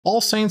All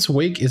Saints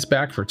Wake is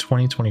back for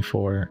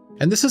 2024,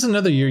 and this is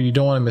another year you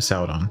don't want to miss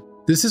out on.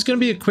 This is going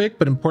to be a quick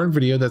but important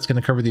video that's going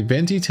to cover the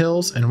event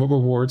details and what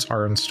rewards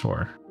are in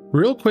store.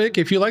 Real quick,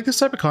 if you like this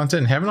type of content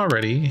and haven't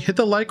already, hit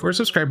the like or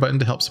subscribe button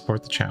to help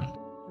support the channel.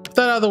 With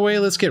that out of the way,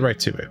 let's get right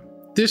to it.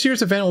 This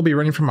year's event will be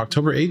running from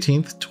October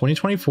 18th,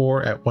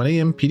 2024 at 1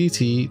 AM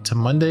PDT to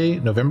Monday,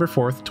 November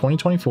 4th,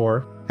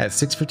 2024 at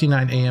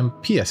 6:59 AM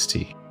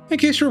PST. In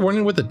case you're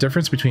wondering what the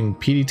difference between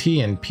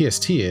PDT and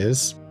PST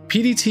is,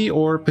 PDT,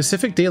 or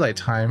Pacific Daylight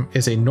Time,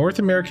 is a North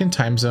American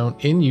time zone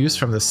in use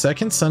from the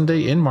second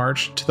Sunday in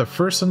March to the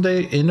first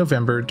Sunday in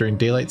November during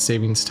Daylight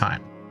Savings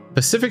Time.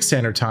 Pacific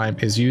Standard Time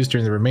is used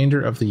during the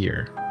remainder of the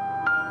year.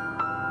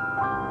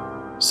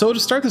 So to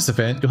start this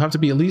event, you'll have to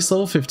be at least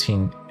level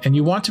 15, and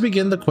you want to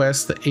begin the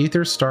quest The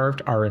Aether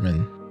Starved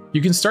Ahriman.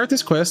 You can start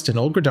this quest in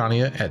Old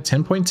Gridania at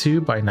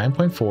 10.2 by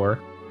 9.4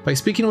 by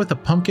speaking with a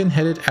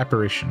pumpkin-headed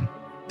apparition.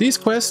 These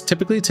quests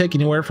typically take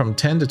anywhere from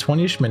 10 to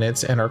 20-ish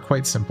minutes and are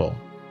quite simple.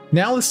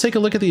 Now let's take a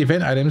look at the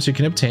event items you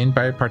can obtain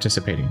by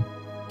participating.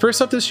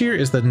 First up this year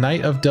is the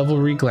Night of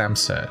Devilry Glam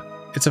Set.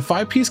 It's a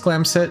 5-piece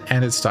glam set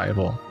and it's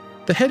dyeable.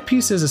 The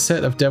headpiece is a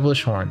set of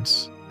devilish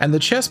horns, and the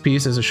chest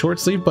piece is a short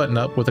sleeve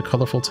button-up with a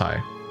colorful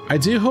tie. I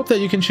do hope that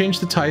you can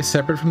change the tie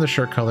separate from the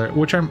shirt color,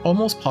 which I'm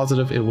almost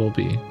positive it will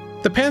be.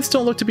 The pants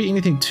don't look to be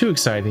anything too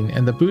exciting,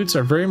 and the boots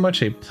are very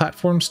much a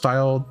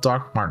platform-style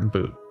Doc Marten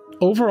boot.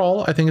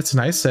 Overall, I think it's a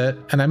nice set,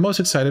 and I'm most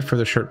excited for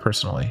the shirt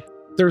personally.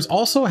 There is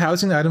also a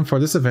housing item for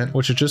this event,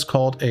 which is just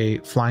called a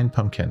Flying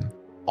Pumpkin.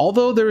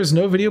 Although there is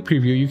no video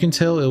preview, you can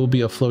tell it will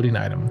be a floating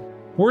item.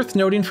 Worth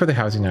noting for the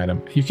housing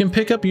item, you can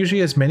pick up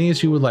usually as many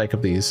as you would like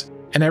of these,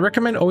 and I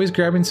recommend always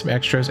grabbing some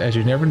extras as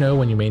you never know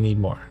when you may need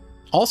more.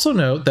 Also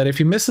note that if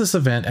you miss this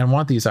event and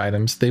want these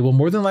items, they will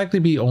more than likely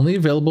be only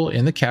available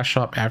in the cash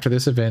shop after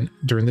this event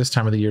during this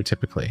time of the year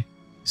typically.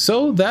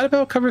 So that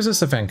about covers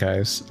this event,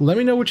 guys. Let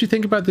me know what you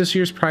think about this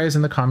year's prize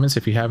in the comments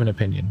if you have an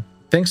opinion.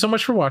 Thanks so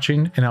much for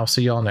watching, and I'll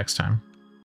see y'all next time.